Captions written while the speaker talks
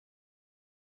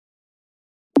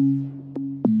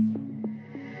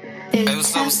Hey,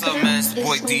 what's up, man? It's the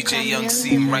boy DJ Young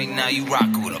C. Right now, you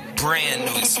rockin' with a brand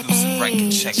new exclusive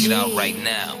record. Check it out right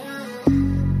now.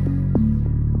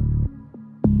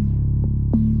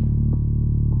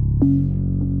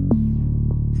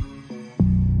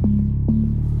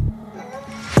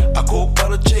 I go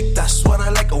about a chick, that's what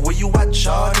I like. Where you at,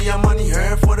 shawty? I'm money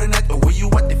here for the night. Where you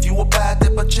at? If you a bad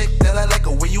type of chick that I like.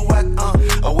 Where you at?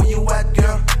 Where you at,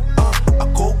 girl? I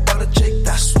go about a chick,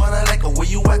 that's what I like. Where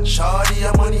you at, shawty?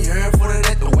 I'm money here for the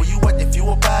night. Where you at? If you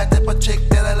a bad type of chick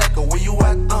that I like. Where you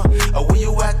at? Where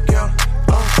you at, girl?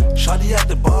 Shawty at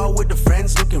the bar with the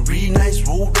friends, looking real nice.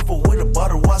 Rolled over with a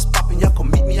bottle, was popping. Y'all can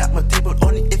meet me at my table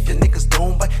only if your niggas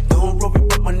don't bite. Don't worry,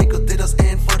 but my niggas did us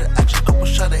in for the action. Couple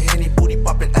shot of Henny, booty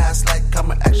popping ass like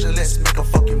I'm an action. Let's make a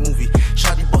fucking movie.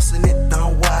 Shawty busting it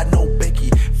down wide, no Becky.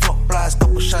 Fuck flies,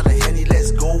 couple shot of Henny,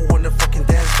 let's go on the fucking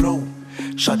dance floor.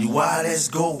 Shawty wild, let's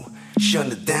go. She on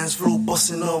the dance floor,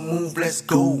 busting her move, let's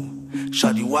go.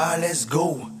 Shawty wild, let's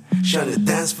go. She on the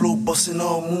dance floor, busting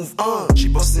her move, She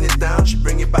busting it down, she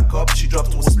bring it back up, she drop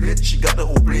to a split. She got the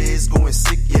whole place going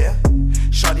sick, yeah.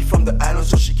 Shawty from the island,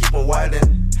 so she keep on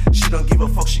wildin'. She don't give a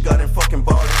fuck, she got him fucking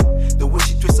ballin'. The way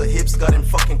she twists her hips, got him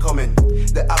fucking coming.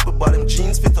 The apple bottom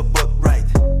jeans fit her butt right.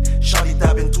 Shawty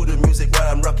dabbing to the music while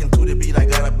I'm rocking to the beat. I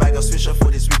got a bag of swisher for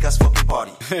this week ass fucking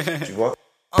party. Tu vois?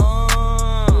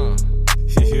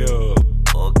 Yo.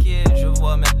 Ok, je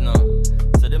vois maintenant.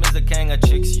 So them is the kind of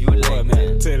chicks you like,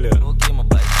 man. Tell her. Okay, my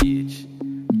bad bitch.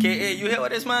 K.A., you hear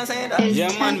what this man saying? That? Yeah,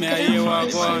 man, me I hear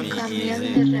what going.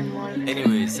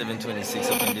 Anyway,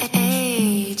 726 up in this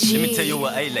bitch. Let me tell you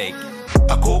what I like.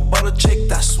 I go about a chick,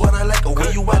 that's what I like.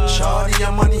 Where you at, shawty?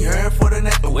 I'm money here for the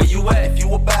night. Where you at? If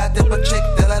you a bad type of chick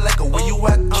that I like. Where you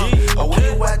at?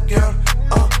 Where you at, girl?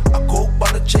 I go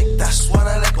about a chick, that's what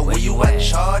I like. Where you at,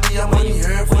 shawty? I'm money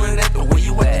here for the night. Where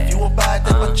you at? If you a bad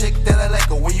type of chick that I like.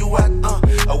 Where you at?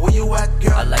 Where you at,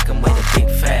 girl? I like 'em with a big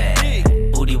fat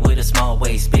booty with a small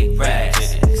waist, big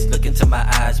racks. Look into my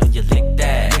eyes when you lick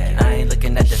that. I ain't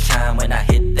looking at the time when I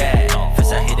hit that.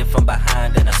 First I hit it from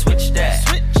behind, then I switch that.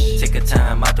 Take a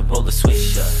time out to roll the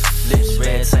switcher. Lips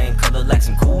red, same color like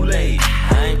some Kool-Aid.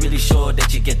 I ain't really sure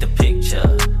that you get the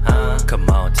picture, huh? Come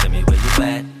on, tell me where you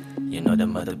at. You know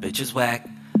them other bitches whack.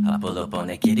 I pull up on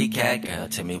that kitty cat, girl,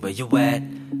 tell me where you at.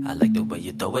 I like the way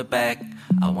you throw it back.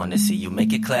 I wanna see you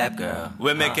make it clap, girl.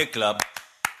 We make it clap.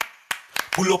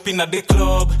 Pull up in at the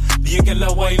club. Be a girl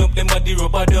a wine up them body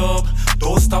rubber dub.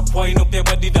 Don't stop wine up your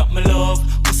body that me love.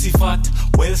 Pussy fat,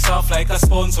 well soft like a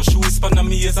sponge. So she whisper on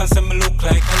me ears and say me look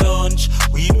like a lunch.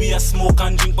 Weed we a smoke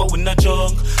and drink but we not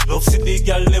junk. Love see the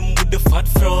girl them with the fat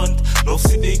front. Love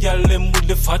see the girl them with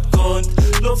the fat cunt.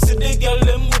 Love see the girl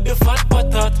them with the fat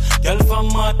patat. Girl from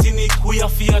Martinique we a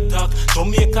fi attack.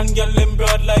 Jamaican girl them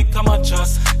broad like a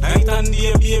mattress. Night and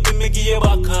day baby me give you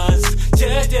backers.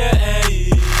 Yeah yeah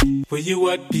hey. Where you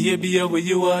at, baby, where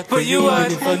you at? Where you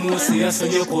at? If I know say I saw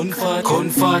you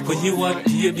confat. Where you at,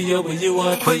 baby, where you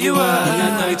at? Where you at? In a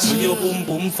night so you boom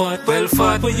boom fat. Well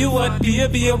fat. Where you at,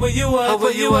 baby, where you at?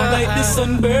 Where you at? Like the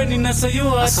sun burning, I saw you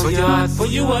at. Where you at? Where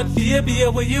you at, baby,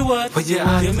 where you at? Where you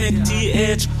at? You make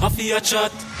TH off your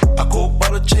chat. I go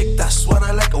about a chick, that's what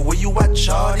I like. Where you at,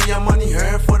 shawty? I'm money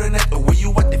here for the night. Where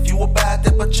you at? If you a bad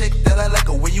type of chick that I like.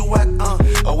 Where you at?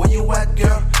 Where you at,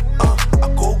 girl?